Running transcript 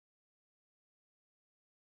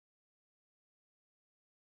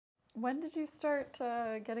When did you start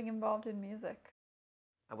getting involved in music?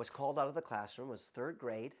 I was called out of the classroom, was third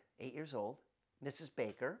grade, 8 years old. Mrs.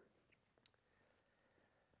 Baker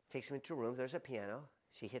takes me into a room. There's a piano.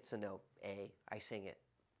 She hits a note, A, I sing it.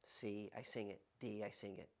 C, I sing it. D, I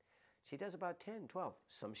sing it. She does about 10, 12,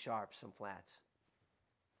 some sharps, some flats.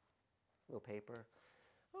 Little paper.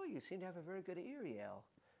 Oh, you seem to have a very good ear, Yale.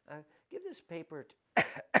 Give this paper,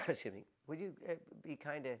 excuse me, would you be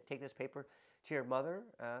kind to take this paper to your mother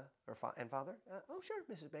and father? Oh, sure,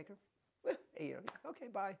 Mrs. Baker. Okay,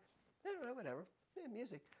 bye. I don't know, whatever.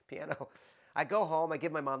 Music, piano. I go home, I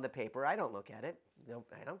give my mom the paper. I don't look at it. No,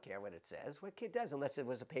 I don't care what it says. What kid does, unless it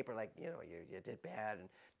was a paper like, you did bad, and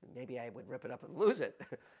maybe I would rip it up and lose it.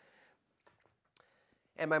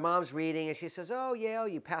 And my mom's reading, and she says, oh, Yale,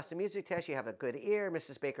 you passed the music test. You have a good ear.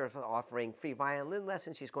 Mrs. Baker is offering free violin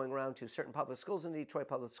lessons. She's going around to certain public schools in the Detroit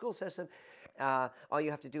public school system. All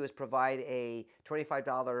you have to do is provide a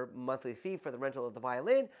 $25 monthly fee for the rental of the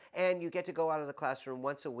violin, and you get to go out of the classroom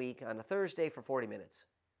once a week on a Thursday for 40 minutes.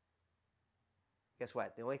 Guess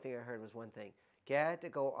what? The only thing I heard was one thing. Get to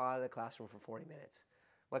go out of the classroom for 40 minutes.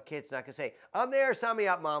 What kid's not going to say, I'm there, sign me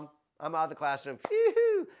up, Mom. I'm out of the classroom.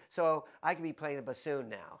 Phew! So I could be playing the bassoon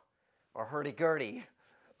now, or hurdy-gurdy,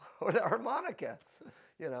 or the harmonica,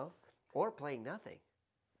 or playing nothing,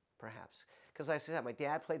 perhaps. Because I said, my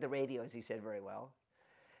dad played the radio, as he said very well.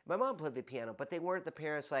 My mom played the piano, but they weren't the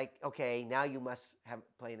parents like, okay, now you must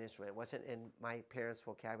play an instrument. It wasn't in my parents'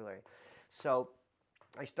 vocabulary. So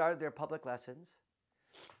I started their public lessons,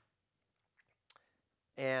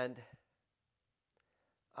 and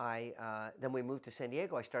then we moved to San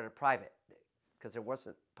Diego. I started private because there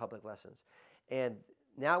wasn't public lessons. And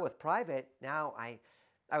now with private, now I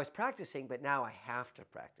was practicing, but now I have to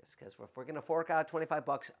practice because if we're going to fork out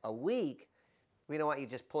 $25 a week, we don't want you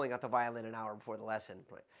just pulling out the violin an hour before the lesson.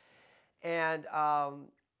 And about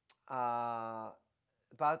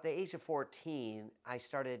the age of 14, I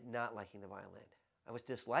started not liking the violin. I was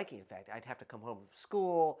disliking, in fact. I'd have to come home from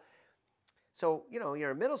school. So,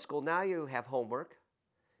 you're in middle school. Now you have homework.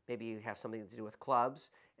 Maybe you have something to do with clubs,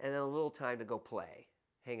 and then a little time to go play,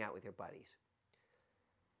 hang out with your buddies.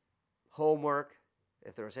 Homework,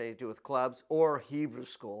 if there was anything to do with clubs, or Hebrew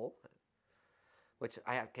school, which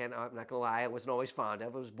I'm not going to lie, I wasn't always fond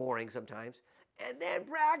of. It was boring sometimes. And then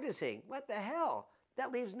practicing. What the hell?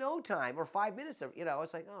 That leaves no time, or 5 minutes.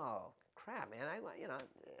 It's like, oh, crap, man.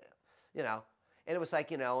 And it was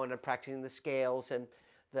like, and I'm practicing the scales and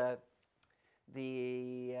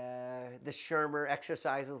the Schirmer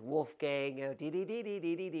exercises, Wolfgang,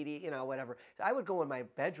 whatever. So I would go in my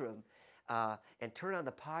bedroom and turn on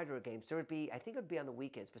the Padre games. There would be, I think it would be on the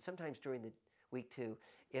weekends, but sometimes during the week too,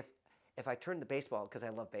 if I turned the baseball, because I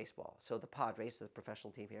love baseball, so the Padres, the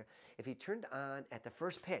professional team here, if you turned on at the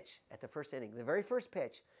first pitch, at the first inning, the very first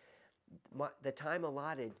pitch, the time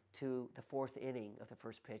allotted to the fourth inning of the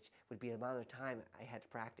first pitch would be the amount of time I had to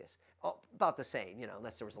practice. Oh, about the same,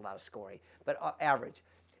 unless there was a lot of scoring, but average.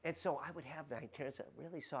 And so I would have my antennas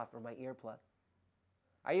really soft for my earplug.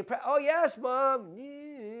 Are you oh, yes, Mom.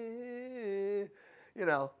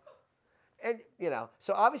 And,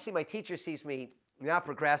 so obviously my teacher sees me not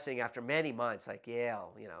progressing after many months, like,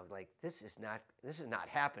 Yale, like, this is not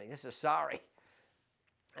happening. This is sorry.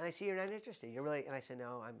 And I see you're not interested. You're really, and I said,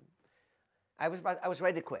 no, I was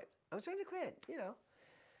ready to quit.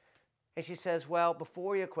 And she says, well,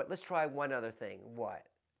 before you quit, let's try one other thing. What?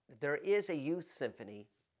 There is a youth symphony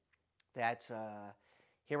that's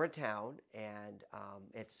here in town, and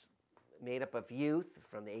it's made up of youth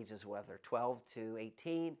from the ages of 12 to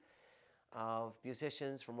 18, of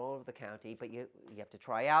musicians from all over the county, but you have to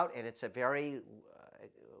try out, and it's a very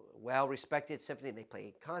well-respected symphony. They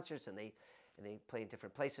play concerts, and they play in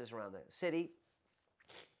different places around the city.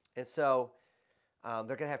 And so they're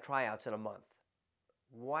going to have tryouts in a month.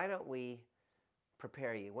 Why don't we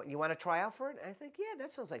prepare you? You want to try out for it? And I think, yeah,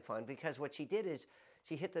 that sounds like fun, because what she did is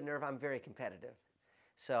she hit the nerve. I'm very competitive.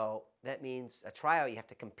 So that means a tryout, you have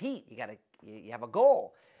to compete. You have a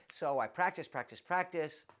goal. So I practice.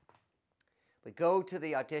 We go to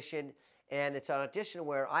the audition, and it's an audition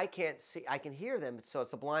where I can't see, I can hear them, so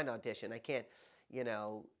it's a blind audition. I can't,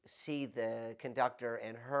 see the conductor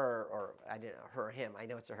and her, or I didn't know, her, him. I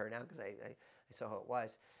know it's a her now because I saw who it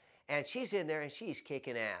was. And she's in there, and she's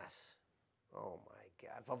kicking ass. Oh, my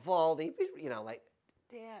God. Vivaldi, like,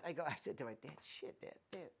 Dad. I said to my dad, shit, Dad.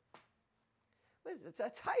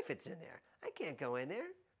 That's Heifetz in there. I can't go in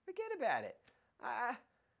there. Forget about it. I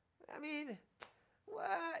mean,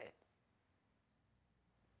 what?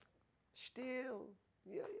 Still,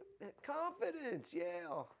 confidence,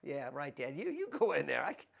 yeah, right, Dad. You go in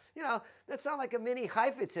there. That's not like a mini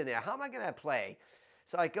Heifetz in there. How am I going to play?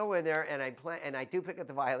 So I go in there and I play, and I do pick up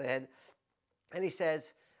the violin, and he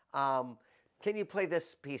says, can you play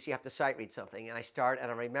this piece? You have to sight read something. And I start,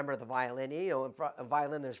 and I remember the violin. You know, in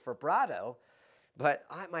violin there's vibrato, but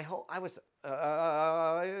I was, and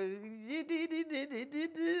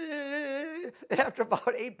after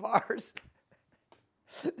about 8 bars,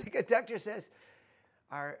 the conductor says,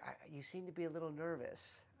 you seem to be a little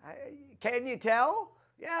nervous. Can you tell?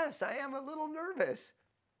 Yes, I am a little nervous.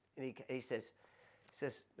 And he says,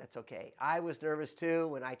 that's okay. I was nervous too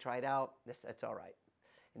when I tried out. That's all right.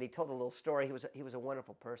 And he told a little story. He was a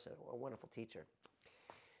wonderful person, a wonderful teacher.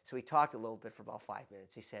 So we talked a little bit for about 5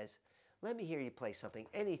 minutes. He says, let me hear you play something,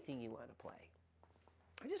 anything you want to play.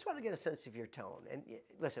 I just want to get a sense of your tone. And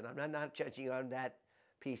listen, I'm not judging you on that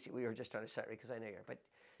piece that we were just trying to sight read, because I know you're, but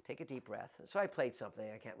take a deep breath. So I played something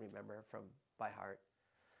I can't remember from by heart,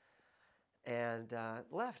 and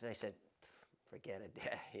left. And I said, forget it,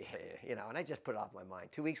 you know. And I just put it off my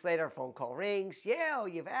mind. 2 weeks later, a phone call rings. Yale,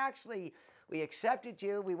 we accepted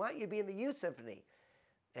you. We want you to be in the youth symphony.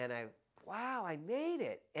 And wow, I made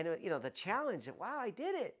it. And you know, the challenge. Wow, I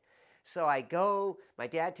did it. So I go. My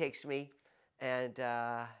dad takes me, and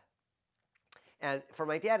for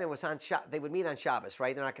my dad, it was on they would meet on Shabbos,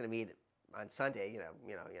 right? They're not going to meet on Sunday, you know,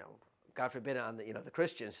 God forbid on the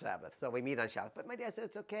Christian Sabbath. So we meet on Shabbos. But my dad said,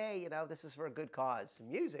 it's okay, you know, this is for a good cause,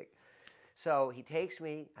 music. So he takes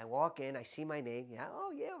me, I walk in, I see my name. Yeah,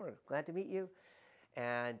 oh yeah, we're glad to meet you.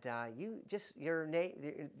 And your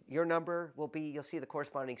name, your number will be, you'll see the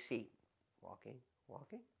corresponding seat. Walking,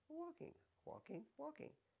 walking, walking, walking, walking.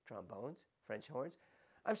 Trombones, French horns.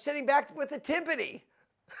 I'm sitting back with the timpani.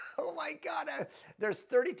 Oh my God, there's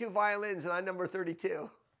 32 violins and I'm number 32.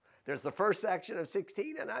 There's the first section of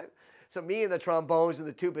 16, and so me and the trombones and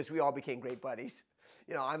the tubists, we all became great buddies.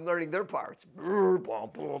 You know, I'm learning their parts.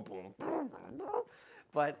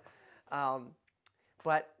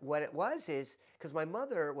 But what it was is, because my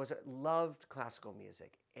mother loved classical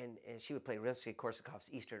music, and she would play Rimsky-Korsakov's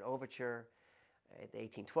Eastern Overture, the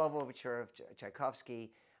 1812 Overture of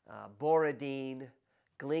Tchaikovsky, Borodin,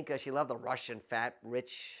 Glinka. She loved the Russian, fat,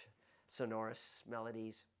 rich, sonorous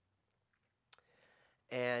melodies.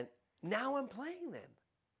 And now I'm playing them.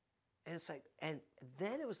 And it's like, and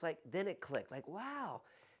then it was like, then it clicked. Like, wow,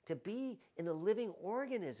 to be in a living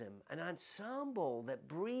organism, an ensemble that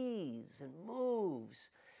breathes and moves,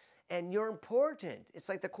 and you're important. It's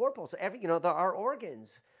like the corpuscle. Our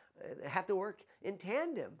organs have to work in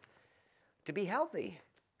tandem to be healthy.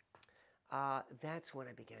 That's when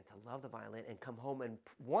I began to love the violin and come home and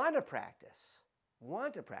want to practice.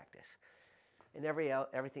 And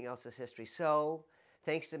everything else is history. So,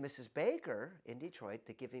 thanks to Mrs. Baker in Detroit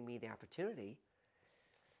to giving me the opportunity.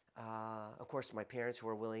 Of course, my parents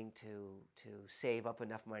were willing to save up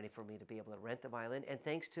enough money for me to be able to rent the violin. And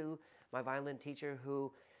thanks to my violin teacher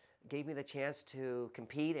who gave me the chance to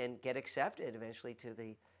compete and get accepted eventually to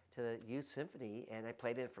the youth symphony. And I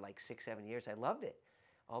played it for like 6-7 years. I loved it.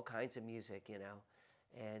 All kinds of music, you know.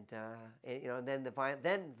 And then the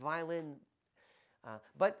violin.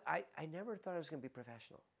 But I never thought I was going to be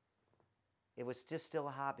professional. It was just still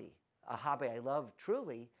a hobby I love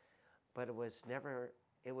truly, but it was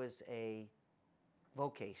a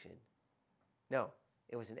vocation. No,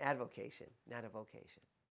 it was an avocation, not a vocation.